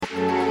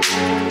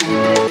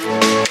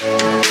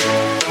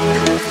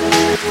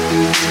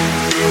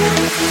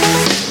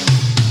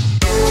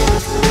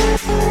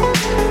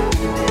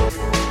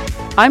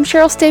I'm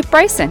Cheryl Stape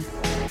Bryson,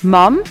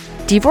 mom,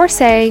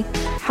 divorcee,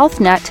 health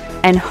nut,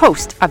 and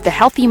host of the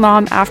Healthy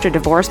Mom After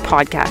Divorce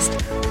podcast,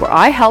 where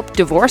I help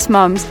divorced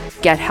moms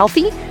get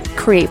healthy,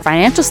 create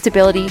financial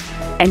stability,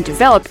 and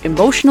develop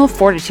emotional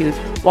fortitude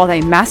while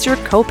they master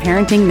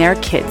co-parenting their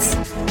kids.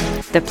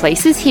 The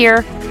place is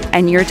here,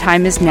 and your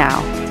time is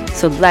now.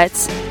 So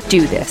let's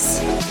do this.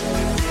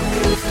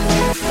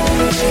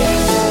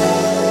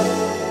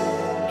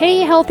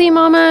 Hey, healthy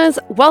mamas.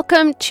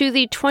 Welcome to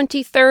the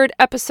 23rd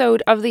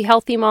episode of the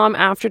Healthy Mom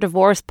After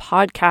Divorce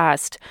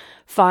podcast.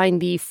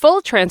 Find the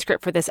full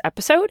transcript for this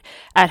episode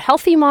at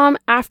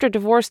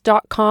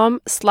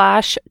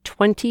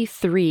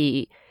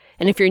healthymomafterddivorce.com/23.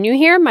 And if you're new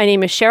here, my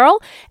name is Cheryl,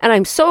 and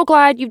I'm so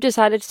glad you've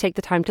decided to take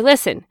the time to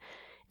listen.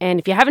 And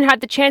if you haven't had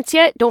the chance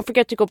yet, don't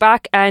forget to go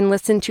back and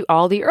listen to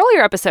all the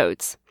earlier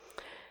episodes.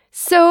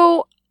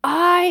 So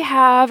I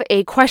have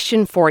a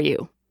question for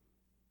you.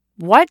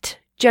 What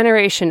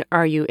generation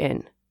are you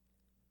in?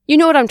 You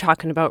know what I'm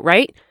talking about,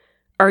 right?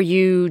 Are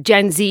you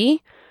Gen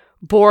Z,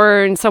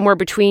 born somewhere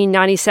between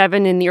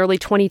 97 and the early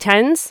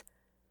 2010s?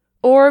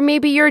 Or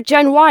maybe you're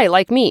Gen Y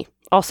like me,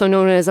 also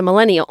known as a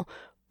millennial,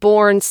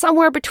 born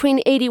somewhere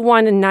between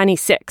 81 and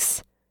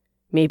 96.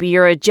 Maybe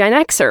you're a Gen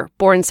Xer,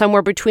 born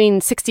somewhere between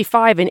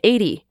 65 and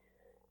 80.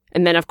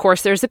 And then, of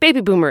course, there's the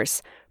baby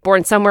boomers,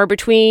 born somewhere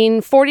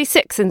between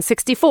 46 and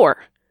 64.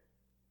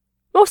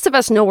 Most of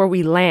us know where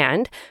we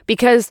land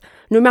because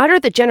no matter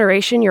the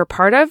generation you're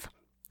part of,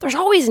 there's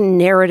always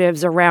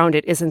narratives around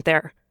it, isn't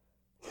there?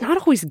 Not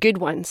always good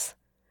ones.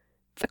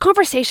 The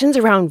conversations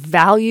around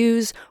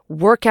values,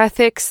 work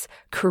ethics,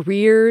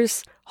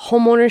 careers,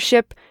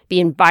 homeownership, the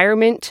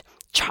environment,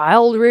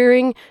 child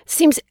rearing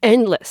seems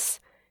endless.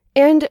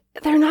 And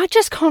they're not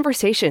just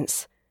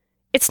conversations.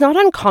 It's not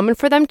uncommon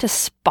for them to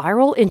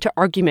spiral into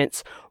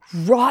arguments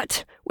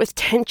wrought with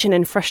tension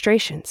and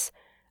frustrations.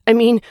 I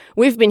mean,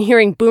 we've been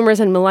hearing boomers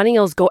and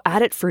millennials go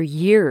at it for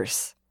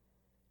years.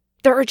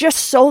 There are just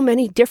so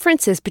many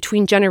differences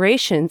between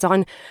generations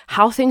on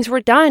how things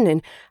were done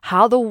and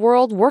how the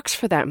world works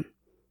for them.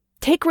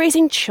 Take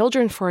raising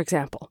children, for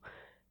example.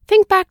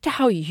 Think back to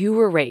how you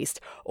were raised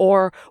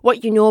or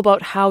what you know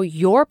about how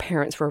your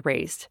parents were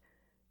raised.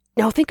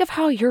 Now think of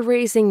how you're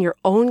raising your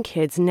own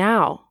kids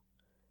now.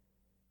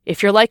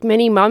 If you're like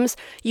many moms,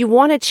 you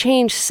want to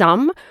change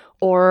some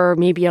or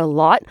maybe a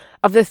lot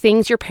of the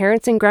things your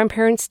parents and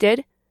grandparents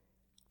did.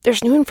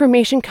 There's new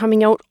information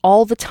coming out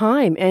all the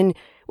time, and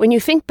when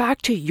you think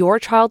back to your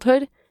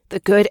childhood, the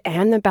good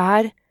and the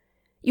bad,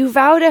 you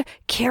vow to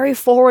carry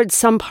forward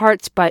some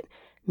parts but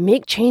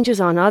make changes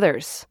on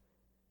others.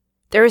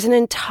 There is an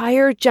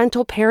entire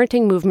gentle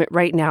parenting movement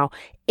right now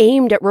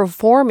aimed at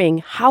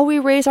reforming how we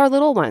raise our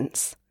little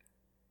ones.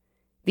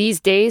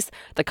 These days,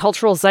 the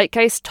cultural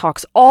zeitgeist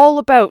talks all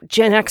about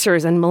Gen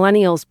Xers and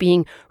millennials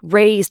being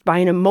raised by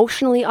an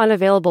emotionally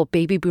unavailable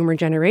baby boomer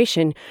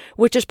generation,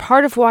 which is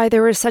part of why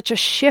there is such a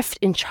shift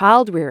in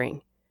child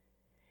rearing.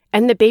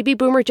 And the baby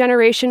boomer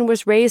generation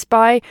was raised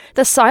by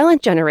the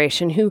silent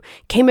generation who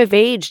came of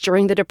age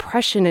during the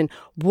Depression and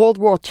World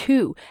War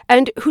II,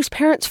 and whose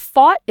parents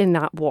fought in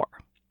that war.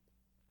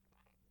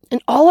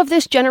 And all of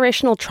this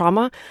generational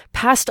trauma,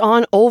 passed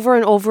on over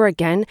and over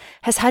again,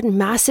 has had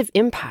massive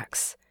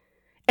impacts.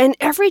 And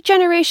every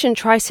generation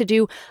tries to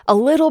do a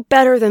little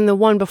better than the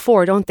one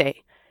before, don't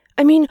they?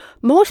 I mean,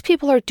 most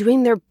people are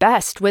doing their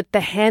best with the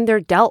hand they're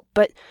dealt,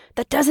 but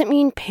that doesn't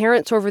mean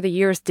parents over the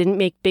years didn't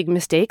make big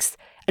mistakes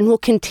and will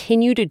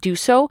continue to do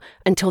so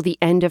until the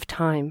end of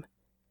time.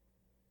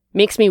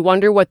 Makes me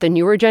wonder what the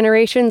newer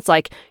generations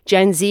like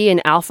Gen Z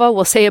and Alpha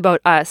will say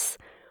about us.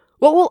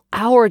 What will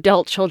our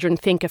adult children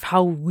think of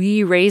how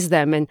we raised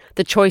them and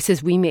the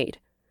choices we made?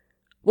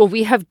 Will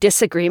we have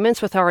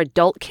disagreements with our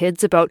adult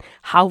kids about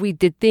how we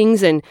did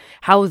things and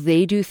how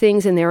they do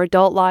things in their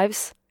adult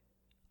lives?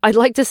 I'd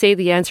like to say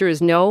the answer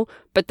is no,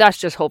 but that's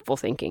just hopeful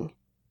thinking.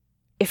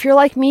 If you're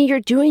like me, you're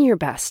doing your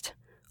best,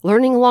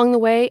 learning along the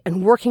way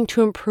and working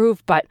to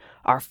improve, but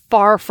are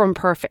far from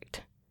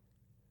perfect.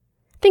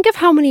 Think of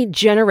how many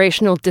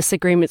generational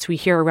disagreements we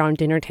hear around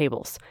dinner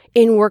tables,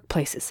 in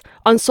workplaces,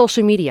 on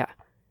social media.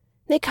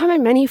 They come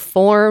in many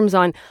forms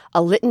on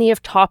a litany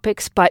of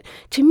topics, but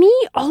to me,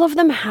 all of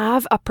them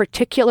have a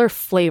particular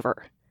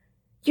flavor.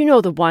 You know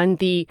the one,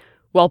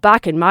 well,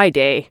 back in my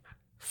day,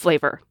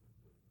 flavor.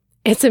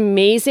 It's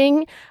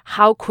amazing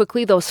how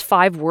quickly those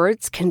 5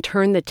 words can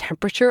turn the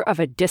temperature of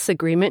a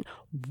disagreement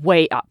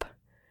way up.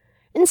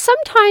 And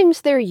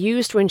sometimes they're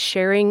used when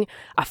sharing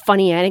a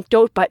funny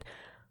anecdote, but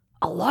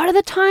a lot of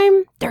the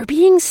time, they're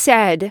being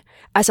said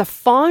as a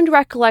fond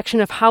recollection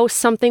of how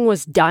something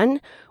was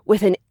done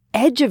with an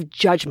edge of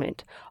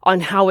judgment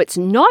on how it's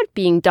not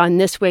being done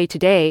this way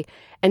today,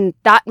 and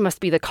that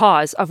must be the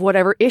cause of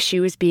whatever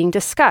issue is being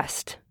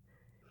discussed.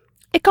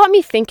 It got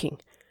me thinking,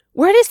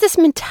 where does this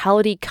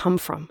mentality come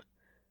from?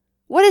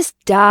 What is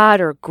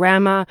dad or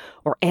grandma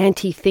or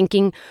auntie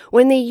thinking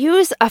when they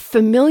use a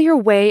familiar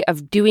way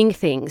of doing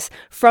things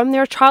from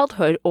their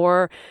childhood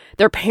or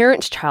their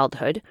parents'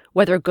 childhood,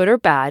 whether good or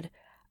bad,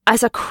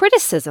 as a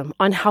criticism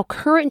on how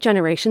current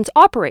generations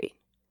operate?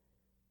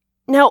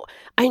 Now,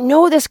 I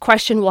know this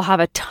question will have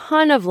a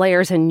ton of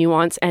layers and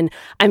nuance, and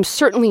I'm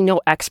certainly no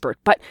expert,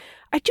 but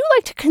I do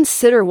like to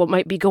consider what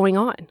might be going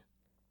on.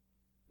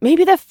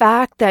 Maybe the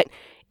fact that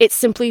it's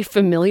simply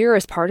familiar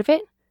is part of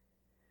it.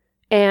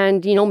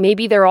 And,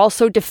 maybe they're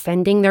also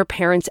defending their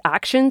parents'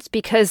 actions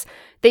because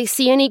they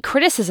see any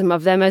criticism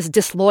of them as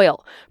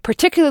disloyal,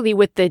 particularly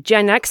with the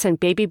Gen X and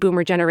baby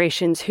boomer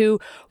generations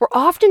who were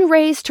often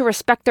raised to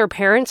respect their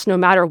parents no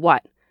matter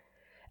what.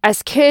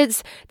 As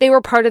kids, they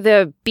were part of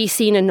the be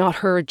seen and not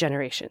heard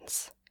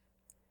generations.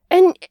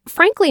 And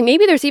frankly,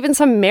 maybe there's even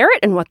some merit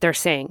in what they're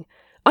saying.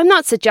 I'm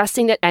not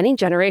suggesting that any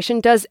generation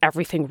does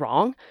everything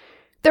wrong.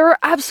 There are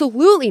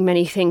absolutely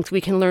many things we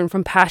can learn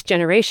from past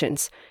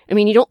generations. I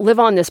mean, you don't live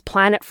on this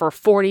planet for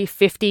 40,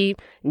 50,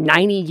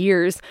 90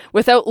 years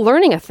without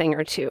learning a thing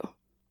or two.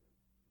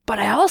 But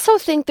I also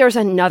think there's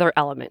another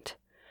element,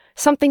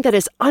 something that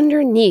is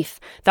underneath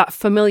that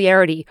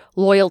familiarity,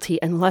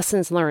 loyalty, and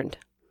lessons learned.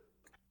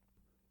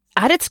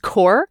 At its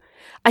core,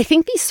 I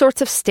think these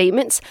sorts of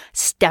statements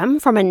stem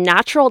from a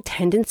natural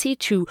tendency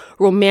to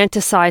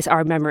romanticize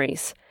our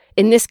memories,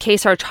 in this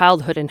case, our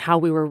childhood and how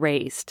we were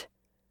raised.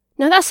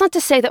 Now, that's not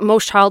to say that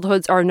most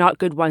childhoods are not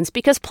good ones,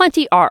 because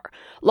plenty are.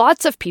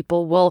 Lots of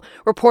people will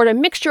report a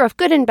mixture of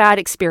good and bad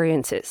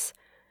experiences.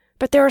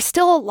 But there are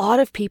still a lot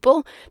of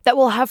people that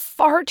will have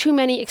far too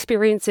many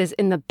experiences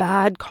in the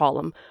bad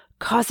column,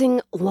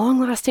 causing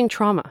long-lasting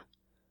trauma.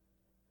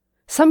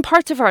 Some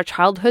parts of our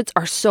childhoods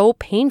are so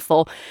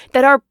painful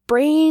that our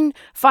brain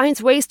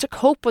finds ways to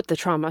cope with the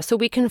trauma so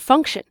we can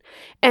function.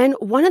 And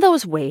one of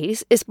those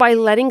ways is by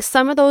letting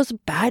some of those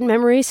bad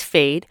memories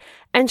fade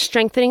and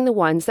strengthening the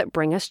ones that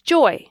bring us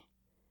joy.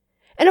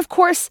 And of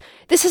course,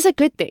 this is a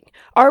good thing.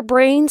 Our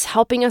brains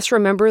helping us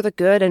remember the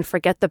good and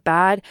forget the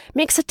bad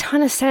makes a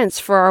ton of sense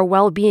for our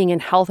well-being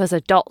and health as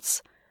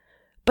adults.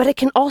 But it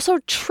can also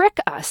trick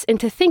us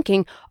into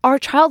thinking our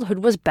childhood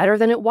was better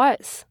than it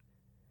was.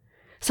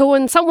 So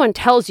when someone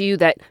tells you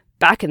that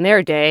back in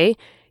their day,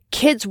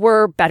 kids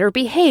were better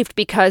behaved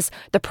because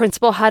the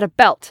principal had a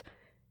belt,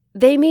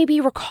 they may be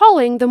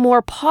recalling the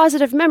more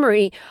positive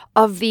memory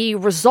of the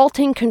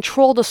resulting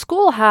control the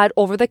school had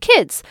over the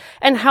kids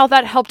and how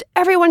that helped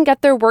everyone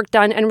get their work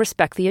done and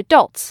respect the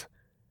adults.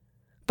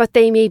 But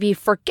they may be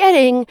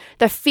forgetting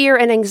the fear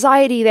and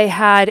anxiety they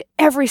had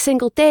every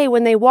single day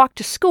when they walked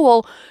to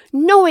school,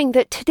 knowing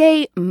that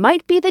today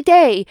might be the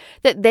day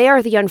that they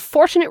are the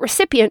unfortunate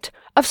recipient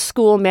of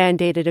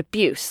school-mandated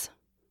abuse.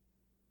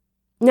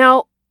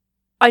 Now,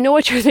 I know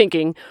what you're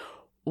thinking.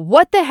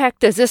 What the heck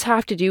does this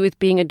have to do with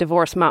being a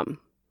divorced mom?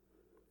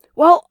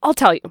 Well, I'll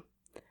tell you.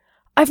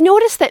 I've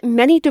noticed that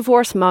many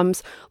divorced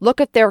moms look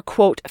at their,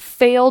 quote,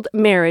 failed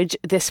marriage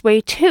this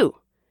way too.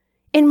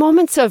 In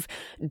moments of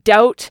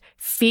doubt,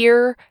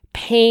 fear,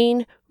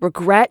 pain,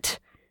 regret,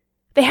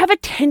 they have a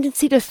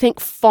tendency to think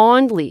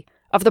fondly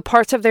of the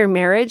parts of their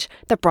marriage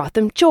that brought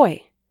them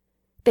joy.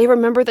 They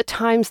remember the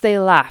times they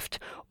laughed,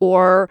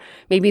 or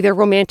maybe their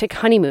romantic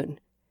honeymoon.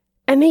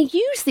 And they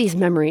use these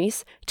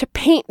memories to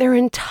paint their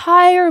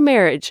entire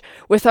marriage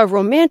with a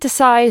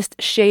romanticized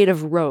shade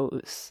of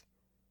rose.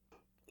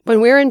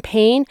 When we're in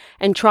pain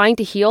and trying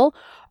to heal,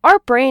 our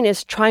brain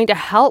is trying to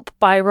help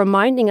by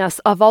reminding us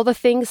of all the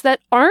things that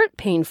aren't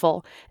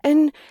painful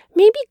and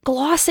maybe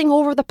glossing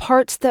over the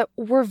parts that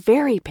were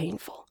very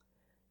painful.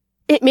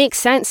 It makes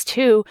sense,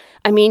 too.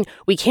 I mean,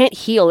 we can't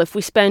heal if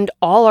we spend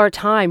all our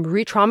time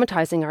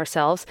re-traumatizing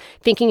ourselves,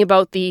 thinking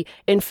about the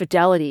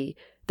infidelity,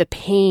 the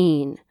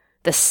pain,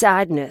 the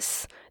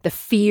sadness, the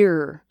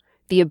fear,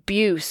 the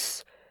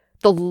abuse,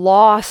 the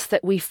loss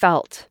that we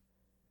felt.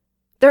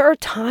 There are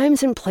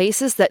times and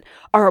places that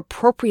are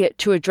appropriate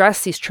to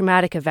address these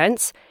traumatic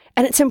events,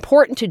 and it's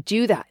important to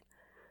do that.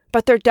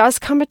 But there does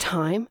come a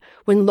time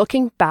when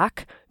looking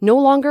back no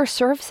longer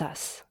serves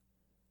us.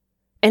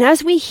 And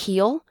as we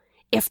heal,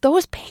 if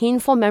those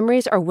painful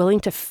memories are willing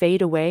to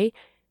fade away,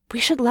 we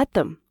should let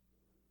them.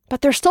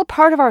 But they're still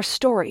part of our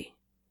story.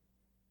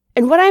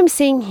 And what I'm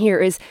saying here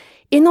is,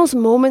 in those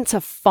moments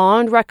of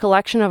fond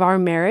recollection of our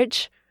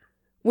marriage,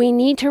 we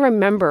need to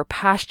remember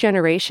past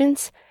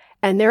generations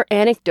and their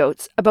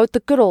anecdotes about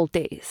the good old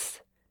days.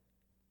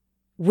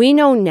 We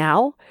know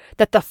now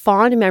that the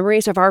fond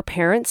memories of our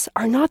parents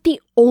are not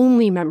the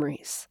only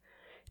memories.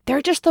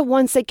 They're just the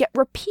ones that get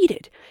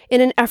repeated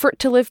in an effort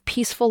to live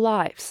peaceful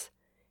lives.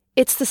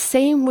 It's the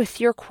same with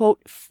your,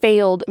 quote,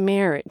 failed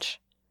marriage.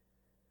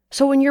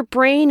 So when your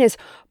brain is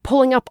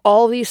pulling up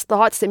all these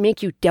thoughts that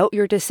make you doubt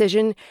your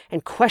decision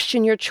and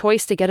question your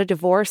choice to get a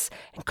divorce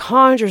and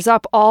conjures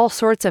up all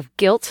sorts of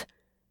guilt,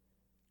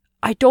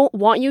 I don't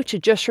want you to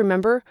just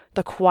remember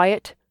the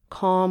quiet,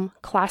 calm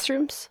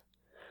classrooms,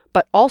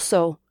 but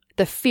also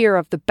the fear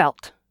of the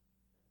belt.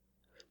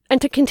 And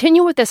to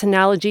continue with this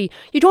analogy,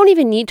 you don't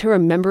even need to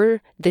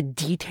remember the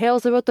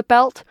details about the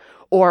belt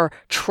or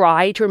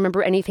try to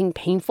remember anything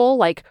painful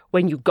like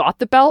when you got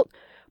the belt,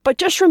 but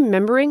just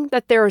remembering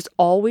that there is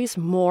always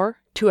more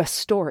to a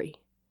story.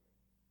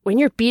 When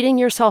you're beating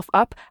yourself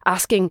up,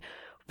 asking,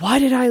 why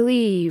did I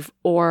leave?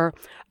 Or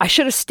I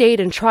should have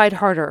stayed and tried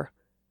harder.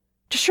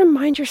 Just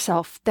remind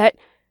yourself that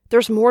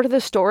There's more to the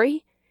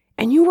story,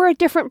 and you were a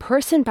different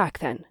person back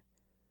then.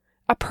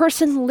 A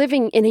person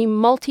living in a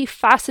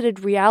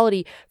multifaceted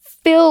reality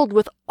filled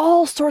with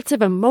all sorts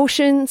of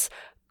emotions,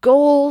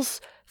 goals,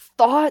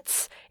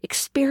 thoughts,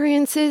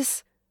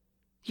 experiences.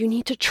 You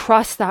need to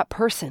trust that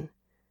person.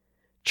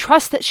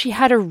 Trust that she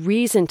had a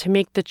reason to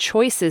make the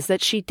choices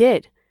that she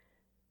did.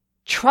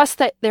 Trust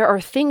that there are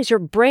things your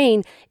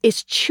brain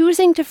is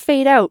choosing to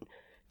fade out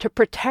to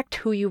protect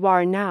who you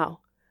are now.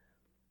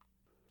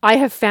 I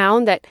have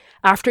found that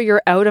after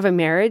you're out of a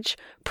marriage,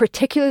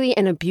 particularly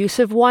an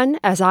abusive one,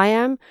 as I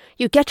am,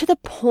 you get to the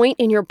point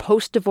in your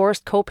post-divorce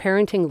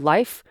co-parenting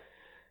life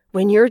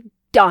when you're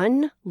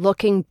done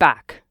looking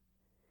back.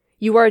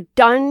 You are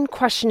done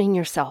questioning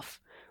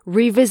yourself,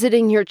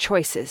 revisiting your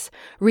choices,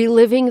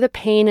 reliving the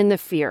pain and the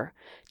fear,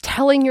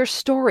 telling your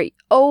story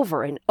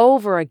over and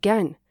over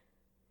again.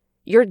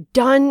 You're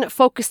done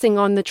focusing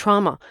on the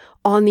trauma,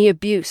 on the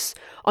abuse,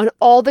 on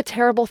all the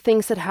terrible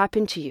things that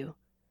happened to you.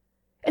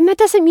 And that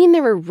doesn't mean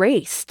they're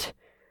erased.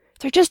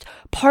 They're just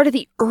part of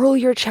the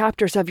earlier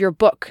chapters of your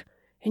book,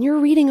 and you're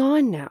reading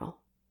on now.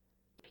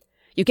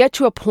 You get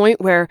to a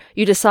point where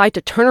you decide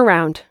to turn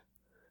around,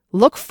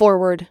 look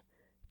forward,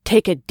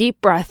 take a deep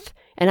breath,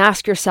 and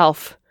ask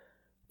yourself,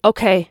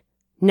 okay,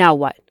 now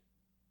what?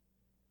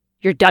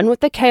 You're done with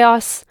the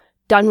chaos,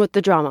 done with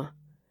the drama.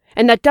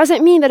 And that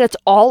doesn't mean that it's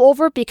all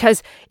over,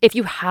 because if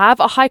you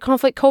have a high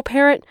conflict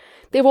co-parent,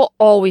 they will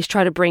always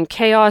try to bring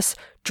chaos,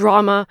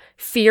 drama,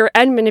 fear,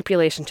 and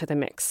manipulation to the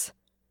mix.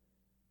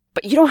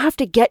 But you don't have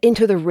to get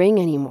into the ring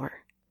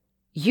anymore.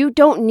 You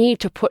don't need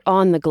to put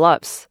on the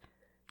gloves.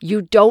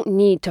 You don't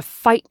need to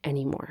fight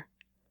anymore.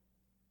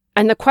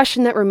 And the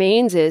question that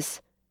remains is,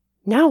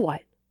 now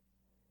what?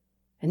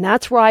 And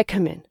that's where I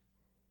come in.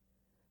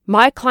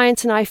 My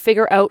clients and I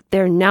figure out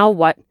their now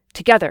what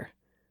together,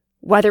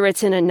 whether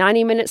it's in a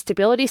 90-minute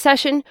stability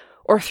session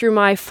or through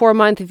my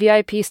 4-month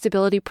VIP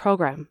stability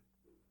program.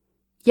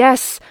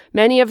 Yes,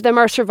 many of them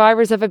are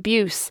survivors of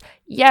abuse.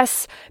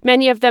 Yes,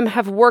 many of them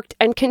have worked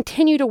and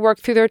continue to work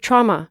through their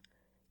trauma.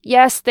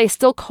 Yes, they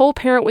still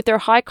co-parent with their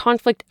high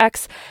conflict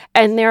ex,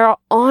 and there are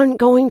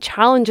ongoing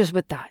challenges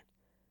with that.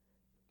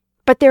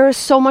 But there is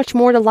so much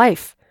more to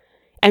life.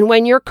 And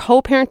when you're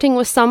co-parenting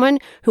with someone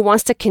who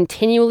wants to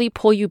continually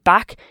pull you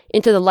back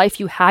into the life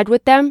you had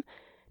with them,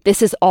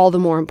 this is all the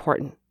more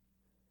important.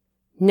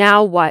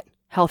 Now what,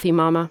 healthy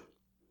mama?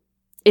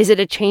 Is it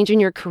a change in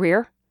your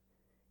career?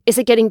 Is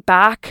it getting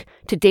back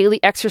to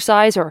daily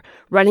exercise or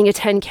running a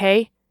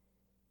 10K?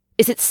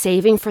 Is it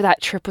saving for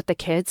that trip with the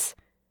kids?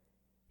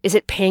 Is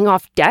it paying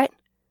off debt?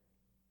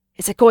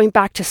 Is it going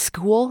back to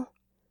school?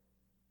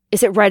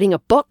 Is it writing a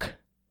book?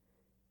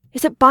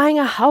 Is it buying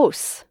a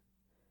house?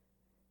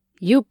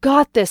 You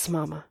got this,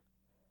 mama.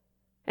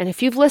 And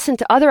if you've listened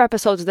to other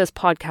episodes of this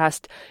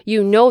podcast,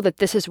 you know that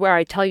this is where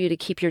I tell you to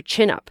keep your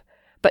chin up.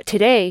 But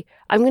today,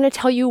 I'm going to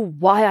tell you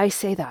why I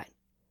say that.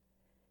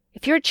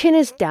 If your chin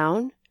is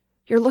down,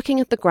 you're looking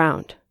at the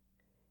ground.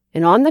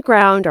 And on the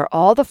ground are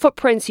all the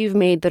footprints you've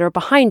made that are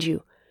behind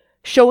you,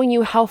 showing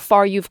you how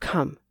far you've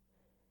come.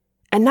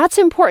 And that's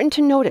important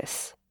to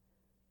notice.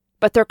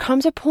 But there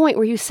comes a point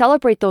where you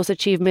celebrate those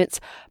achievements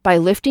by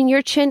lifting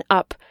your chin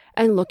up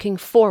and looking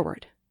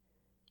forward.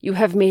 You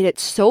have made it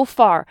so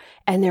far,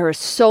 and there is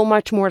so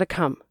much more to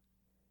come.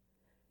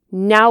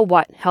 Now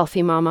what,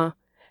 healthy mama?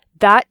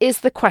 That is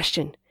the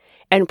question,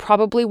 and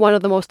probably one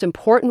of the most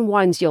important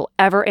ones you'll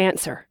ever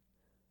answer.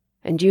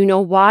 And do you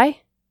know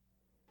why?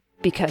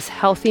 Because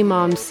healthy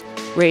moms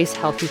raise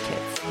healthy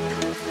kids.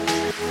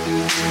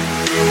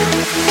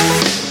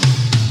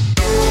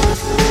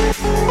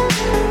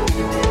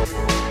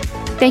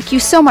 Thank you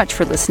so much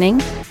for listening.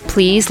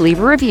 Please leave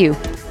a review.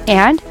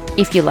 And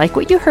if you like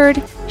what you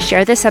heard,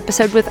 share this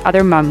episode with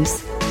other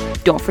mums.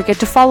 Don't forget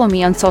to follow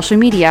me on social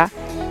media.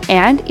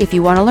 And if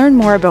you want to learn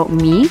more about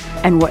me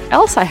and what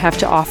else I have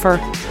to offer,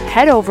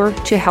 head over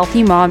to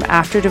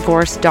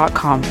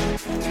healthymomafterddivorce.com.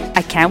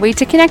 I can't wait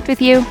to connect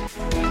with you.